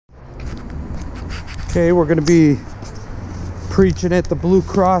Okay, we're going to be preaching at the Blue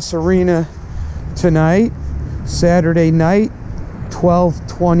Cross Arena tonight, Saturday night,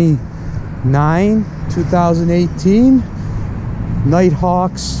 12/29/2018.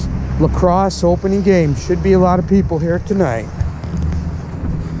 Knighthawks Lacrosse opening game. Should be a lot of people here tonight.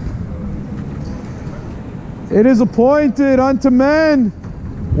 It is appointed unto men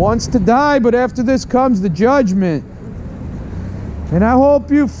once to die, but after this comes the judgment. And I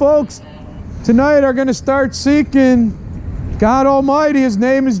hope you folks tonight are going to start seeking God Almighty. His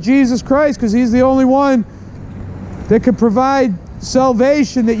name is Jesus Christ, because He's the only one that can provide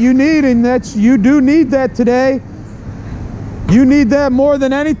salvation that you need, and you do need that today. You need that more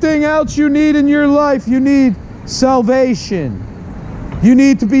than anything else you need in your life. You need salvation. You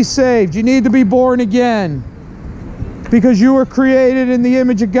need to be saved. You need to be born again, because you were created in the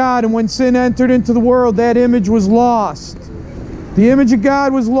image of God, and when sin entered into the world, that image was lost. The image of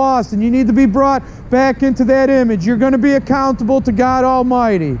God was lost, and you need to be brought back into that image. You're going to be accountable to God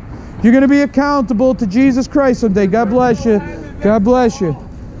Almighty. You're going to be accountable to Jesus Christ someday. God bless you. God bless you.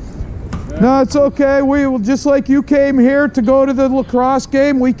 No, it's okay. We will, just like you came here to go to the lacrosse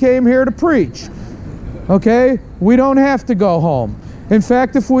game, we came here to preach. Okay? We don't have to go home. In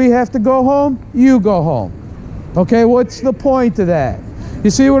fact, if we have to go home, you go home. Okay? What's the point of that? You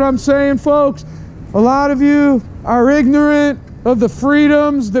see what I'm saying, folks? A lot of you are ignorant of the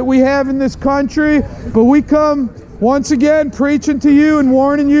freedoms that we have in this country, but we come once again preaching to you and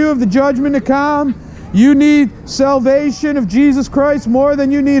warning you of the judgment to come. You need salvation of Jesus Christ more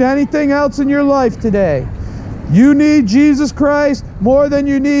than you need anything else in your life today. You need Jesus Christ more than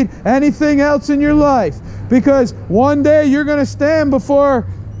you need anything else in your life, because one day you're going to stand before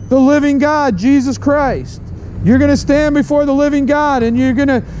the living God, Jesus Christ. You're going to stand before the living God, and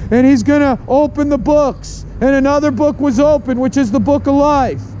He's going to open the books. And another book was opened, which is the book of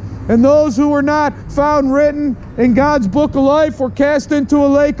life. And those who were not found written in God's book of life were cast into a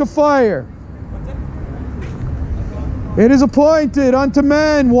lake of fire. It is appointed unto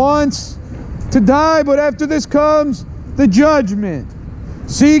men once to die, but after this comes the judgment.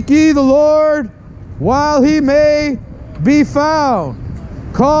 Seek ye the Lord while He may be found.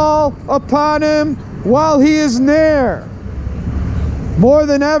 Call upon Him while He is near. More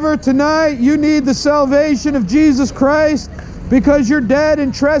than ever tonight, you need the salvation of Jesus Christ, because you're dead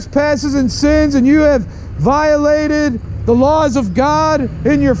in trespasses and sins, and you have violated the laws of God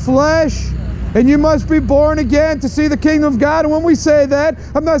in your flesh, and you must be born again to see the kingdom of God. And when we say that,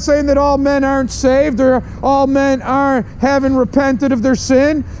 I'm not saying that all men aren't saved or all men haven't repented of their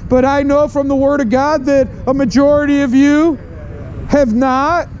sin, but I know from the Word of God that a majority of you have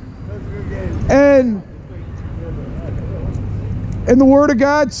not. And the Word of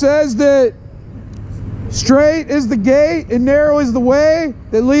God says that straight is the gate and narrow is the way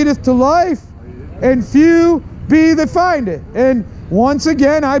that leadeth to life, and few be that find it. And once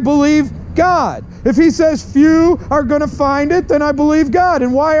again, I believe God. If He says few are going to find it, then I believe God.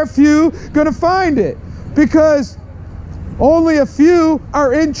 And why are few going to find it? Because only a few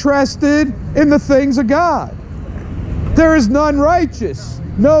are interested in the things of God. There is none righteous.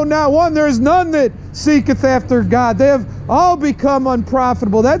 No, not one. There is none that seeketh after God. They have all become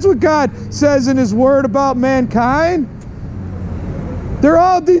unprofitable. That's what God says in His Word about mankind. They're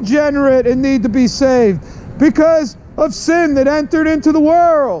all degenerate and need to be saved because of sin that entered into the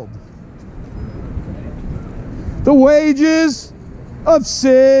world. The wages of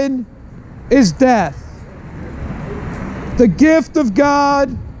sin is death. The gift of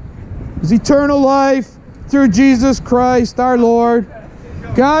God is eternal life through Jesus Christ our Lord.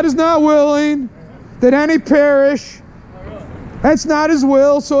 God is not willing that any perish. That's not His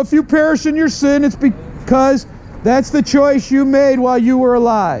will. So if you perish in your sin, it's because that's the choice you made while you were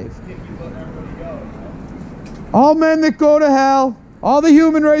alive. All men that go to hell, all the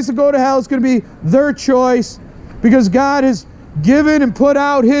human race that go to hell, is going to be their choice, because God has given and put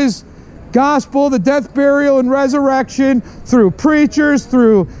out His gospel, the death, burial, and resurrection, through preachers,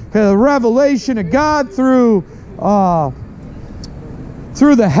 through the revelation of God, through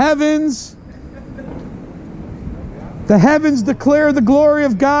the heavens. The heavens declare the glory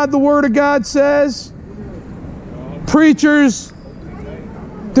of God, the Word of God says. Preachers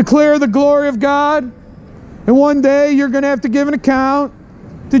declare the glory of God. And one day you're going to have to give an account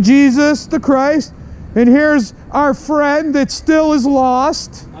to Jesus the Christ. And here's our friend that still is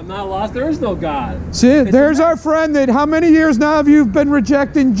lost. I'm not lost. There is no God. See, there's our friend that, how many years now have you been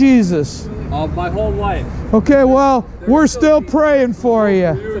rejecting Jesus? My whole life. Okay, well, we're still praying for you.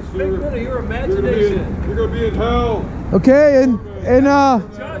 It's a figment of your imagination. You're going to be in hell. Okay, and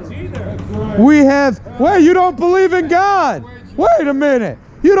Judge either. we have, well, you don't believe in God. Wait a minute.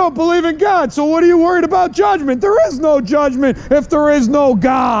 You don't believe in God, so what are you worried about judgment? There is no judgment if there is no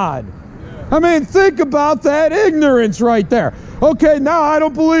God. I mean, think about that ignorance right there. Okay, now I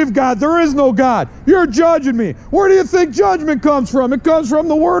don't believe God. There is no God. You're judging me. Where do you think judgment comes from? It comes from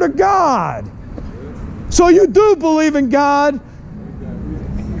the Word of God. So you do believe in God,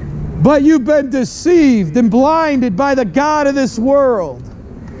 but you've been deceived and blinded by the God of this world.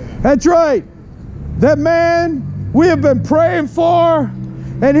 That's right. That man we have been praying for,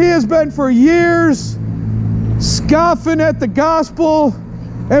 and he has been for years scoffing at the gospel,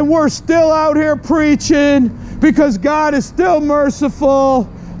 and we're still out here preaching because God is still merciful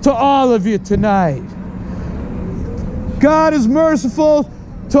to all of you tonight. God is merciful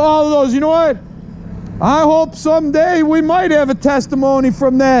to all of those. You know what? I hope someday we might have a testimony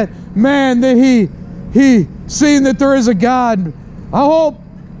from that man that he seen that there is a God. I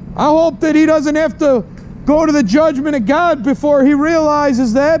hope that he doesn't have to go to the judgment of God before he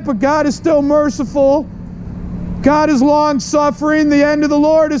realizes that, but God is still merciful. God is long-suffering. The end of the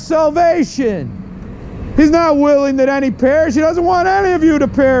Lord is salvation. He's not willing that any perish. He doesn't want any of you to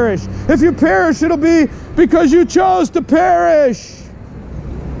perish. If you perish, it'll be because you chose to perish.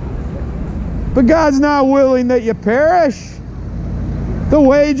 But God's not willing that you perish. The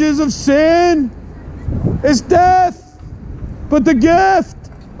wages of sin is death, but the gift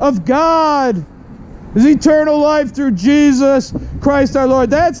of God is eternal life through Jesus Christ our Lord.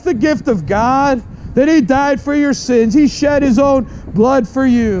 That's the gift of God, that He died for your sins. He shed His own blood for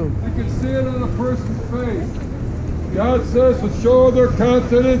you. You can see it on a person's face. God says to show their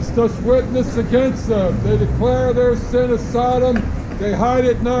countenance, does witness against them. They declare their sin as Sodom, they hide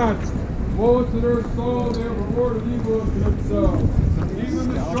it not. Woe to their soul, they have a word of evil in themselves.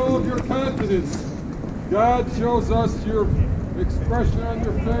 Even the show of your countenance, God shows us your expression on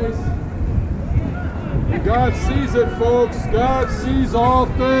your face. And God sees it, folks. God sees all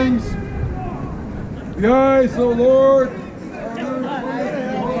things. The eyes of the Lord are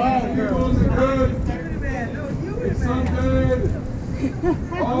evil and the good. And someday,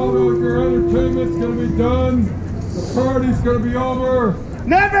 all of your entertainment's going to be done. The party's going to be over.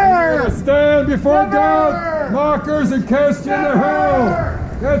 Never! You're going to stand before God, mockers, and cast you into hell.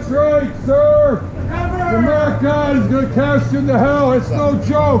 That's right, sir. The mock God is going to cast you into hell. It's no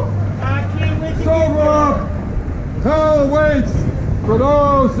joke. It's over up. Hell awaits for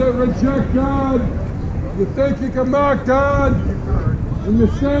those that reject God. You think you can mock God? When you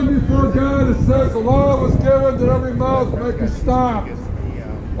stand before God, it says the law was given that every mouth might be stopped.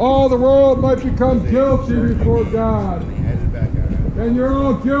 All the world might become guilty before God. And you're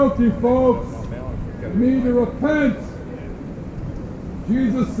all guilty, folks. You need to repent.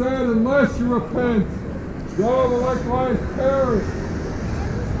 Jesus said, unless you repent, you all will likewise perish.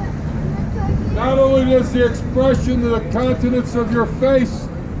 Not only does the expression of the countenance of your face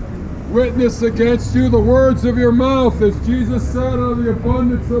witness against you, the words of your mouth, as Jesus said, out of the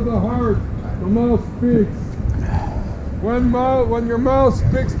abundance of the heart, the mouth speaks. When your mouth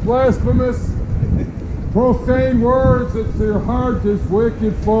speaks blasphemous, profane words, it's your heart is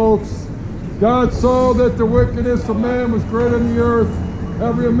wicked, folks. God saw that the wickedness of man was great on the earth.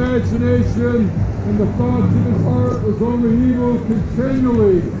 Every imagination and the thoughts of his heart was only evil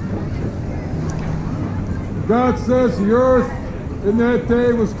continually. God says the earth in that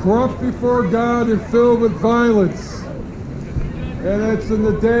day was corrupt before God and filled with violence. And it's in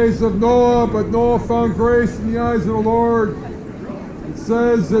the days of Noah, but Noah found grace in the eyes of the Lord. It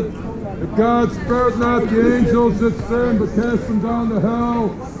says that God spared not the angels that sinned, but cast them down to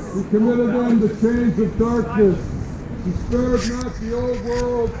hell. He committed them to chains of darkness. He spared not the old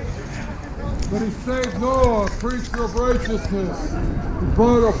world, but He saved Noah, a preacher of righteousness. He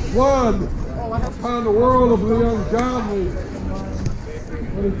brought a flood upon the world of the ungodly.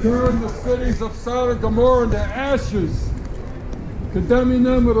 When He turned the cities of Sodom and Gomorrah into ashes, condemning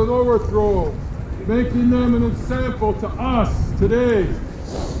them with an overthrow, making them an example to us today,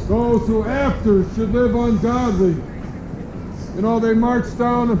 those who after should live ungodly. You know, they marched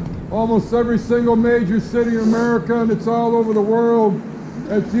down almost every single major city in America, and it's all over the world.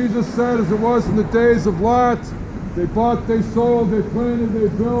 As Jesus said, as it was in the days of Lot, they bought, they sold, they planted, they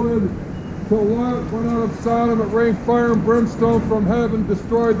built. So Lot went out of Sodom, it rained fire and brimstone from heaven,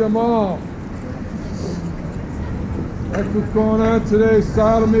 destroyed them all. That's what's going on today.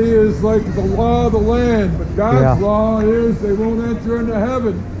 Sodomy is like the law of the land, but God's law is they won't enter into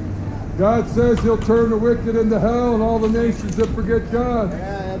heaven. God says He'll turn the wicked into hell and all the nations that forget God.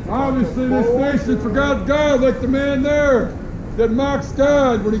 Obviously this nation forgot God, like the man there that mocks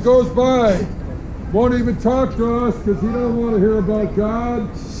God when he goes by. Won't even talk to us because he don't want to hear about God.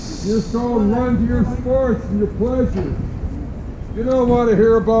 You're so run to your sports and your pleasures. You don't want to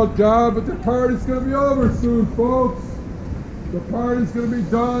hear about God, but the party's going to be over soon, folks. The party's going to be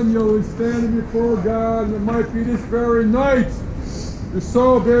done. You'll be standing before God, and it might be this very night. Your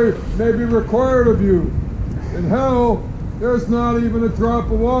soul may be required of you. In hell, there's not even a drop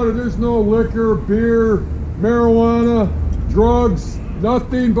of water. There's no liquor, beer, marijuana, drugs,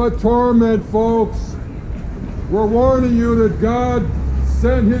 nothing but torment, folks. We're warning you that God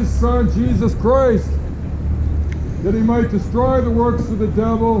sent his Son, Jesus Christ, that he might destroy the works of the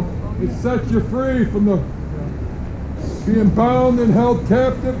devil and set you free from being bound and held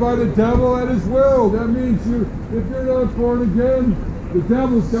captive by the devil at his will. That means if you're not born again, the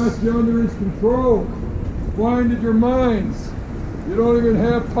devil's got you under his control. Blinded your minds. You don't even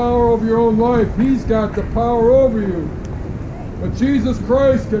have power over your own life. He's got the power over you. But Jesus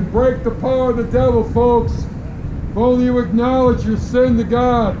Christ can break the power of the devil, folks. If only you acknowledge your sin to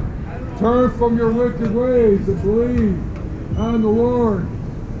God. Turn from your wicked ways and believe on the Lord.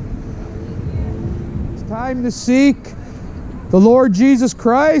 It's time to seek the Lord Jesus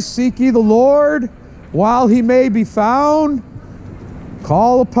Christ. Seek ye the Lord while he may be found.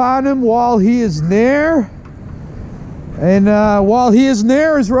 Call upon him while he is near. And while he is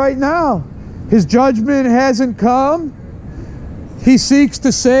near is right now. His judgment hasn't come. He seeks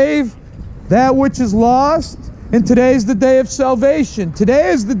to save that which is lost. And today is the day of salvation.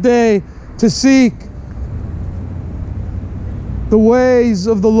 Today is the day to seek the ways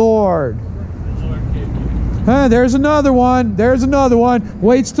of the Lord. There's another one. There's another one.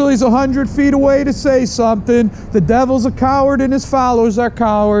 Waits till he's 100 feet away to say something. The devil's a coward and his followers are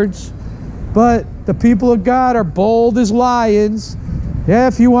cowards. But the people of God are bold as lions. Yeah,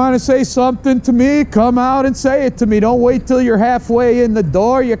 if you want to say something to me, come out and say it to me. Don't wait till you're halfway in the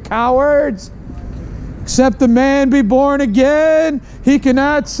door, you cowards. Except a man be born again, he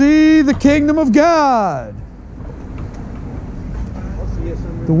cannot see the kingdom of God.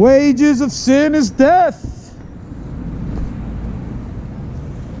 The wages of sin is death.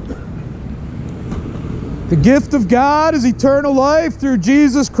 The gift of God is eternal life through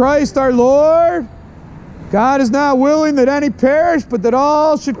Jesus Christ our Lord. God is not willing that any perish, but that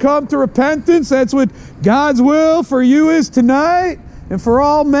all should come to repentance. That's what God's will for you is tonight. And for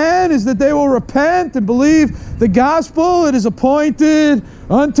all men is that they will repent and believe the gospel. It is appointed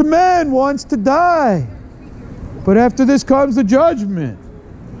unto men once to die. But after this comes the judgment.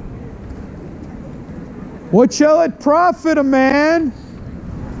 What shall it profit a man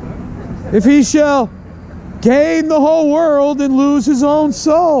if he shall gain the whole world and lose his own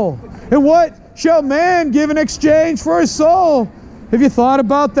soul? And what shall man give in exchange for his soul? Have you thought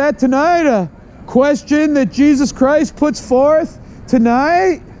about that tonight? A question that Jesus Christ puts forth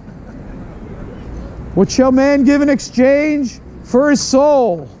tonight. What shall man give in exchange for his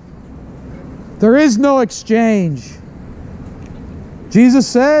soul? There is no exchange. Jesus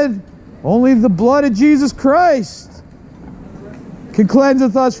said, only the blood of Jesus Christ can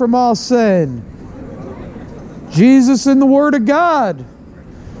cleanseth us from all sin. Jesus in the Word of God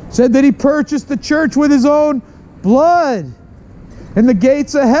said that he purchased the church with his own blood. And the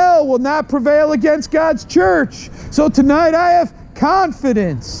gates of hell will not prevail against God's church. So tonight I have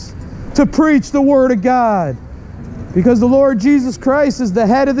confidence to preach the Word of God. Because the Lord Jesus Christ is the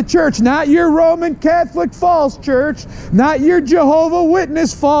head of the church. Not your Roman Catholic false church. Not your Jehovah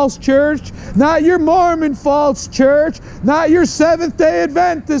Witness false church. Not your Mormon false church. Not your Seventh-day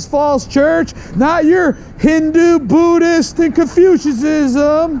Adventist false church. Not your Hindu, Buddhist, and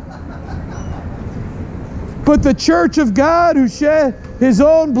Confucianism. But the church of God who shed his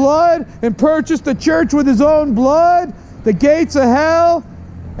own blood and purchased the church with his own blood. The gates of hell,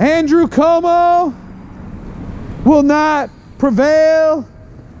 Andrew Como, will not prevail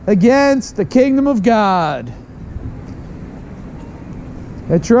against the kingdom of God.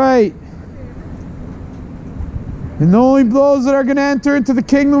 That's right. And only those that are going to enter into the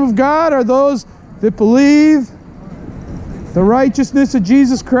kingdom of God are those that believe the righteousness of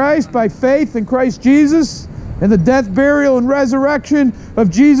Jesus Christ by faith in Christ Jesus and the death, burial, and resurrection of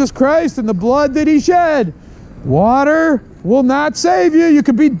Jesus Christ and the blood that he shed. Water will not save you. You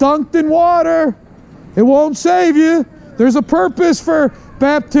could be dunked in water. It won't save you. There's a purpose for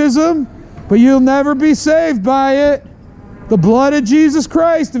baptism, but you'll never be saved by it. The blood of Jesus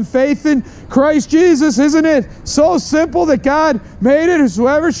Christ and faith in Christ Jesus. Isn't it so simple that God made it?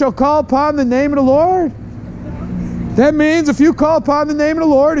 Whosoever shall call upon the name of the Lord. That means if you call upon the name of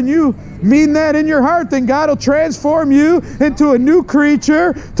the Lord and you mean that in your heart, then God will transform you into a new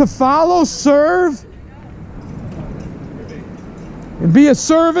creature to follow, serve, and be a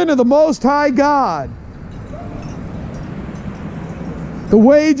servant of the Most High God. The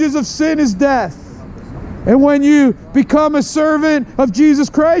wages of sin is death. And when you become a servant of Jesus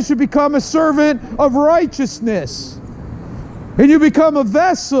Christ, you become a servant of righteousness. And you become a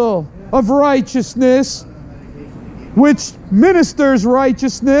vessel of righteousness, which ministers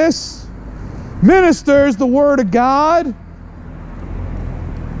righteousness, ministers the Word of God.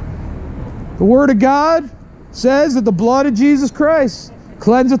 The Word of God says that the blood of Jesus Christ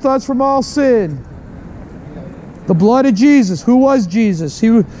cleanseth us from all sin. The blood of Jesus. Who was Jesus?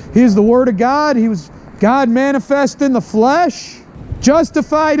 He is the Word of God. He was God manifest in the flesh,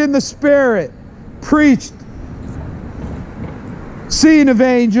 justified in the Spirit, preached, seen of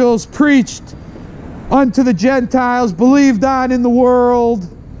angels, preached unto the Gentiles, believed on in the world,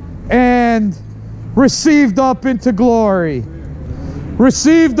 and received up into glory.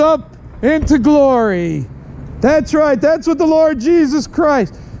 Received up into glory. That's right. That's what the Lord Jesus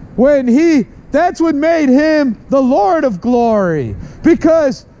Christ, that's what made him the Lord of glory.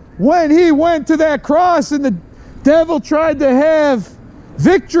 Because when he went to that cross and the devil tried to have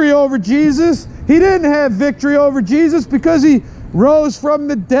victory over Jesus, he didn't have victory over Jesus because he rose from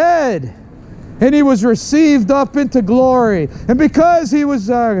the dead. And he was received up into glory. And because he was,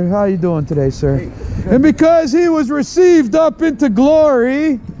 how you doing today, sir? And because he was received up into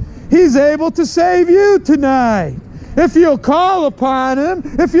glory, he's able to save you tonight. If you'll call upon him,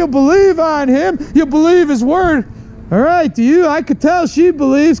 if you'll believe on him, you'll believe his word. All right, to you, I could tell she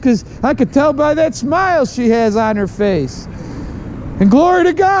believes because I could tell by that smile she has on her face. And glory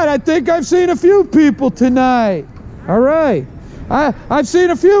to God, I think I've seen a few people tonight. All right. I've seen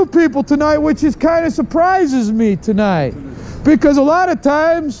a few people tonight, which is kind of surprises me tonight. Because a lot of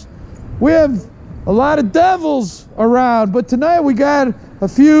times we have a lot of devils around. But tonight we got a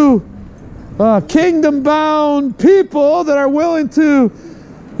few kingdom-bound people that are willing to,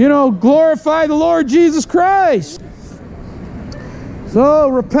 glorify the Lord Jesus Christ. So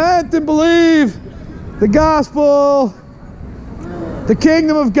repent and believe the gospel. The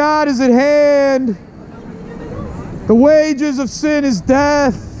kingdom of God is at hand. The wages of sin is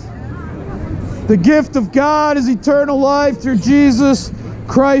death. The gift of God is eternal life through Jesus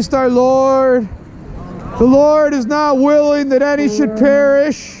Christ our Lord. The Lord is not willing that any should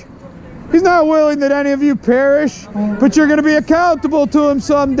perish. He's not willing that any of you perish, but you're going to be accountable to him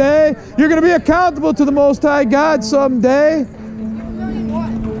someday. You're going to be accountable to the Most High God someday.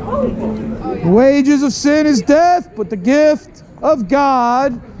 The wages of sin is death, but the gift of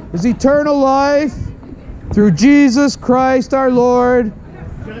God is eternal life through Jesus Christ our Lord.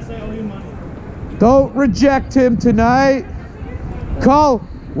 Don't reject him tonight. Call.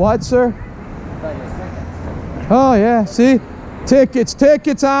 What, sir? Oh, yeah. See?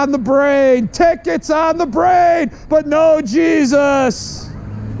 Tickets on the brain. Tickets on the brain. But no Jesus.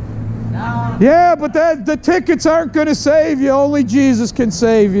 No. Yeah, but the tickets aren't going to save you. Only Jesus can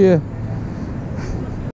save you.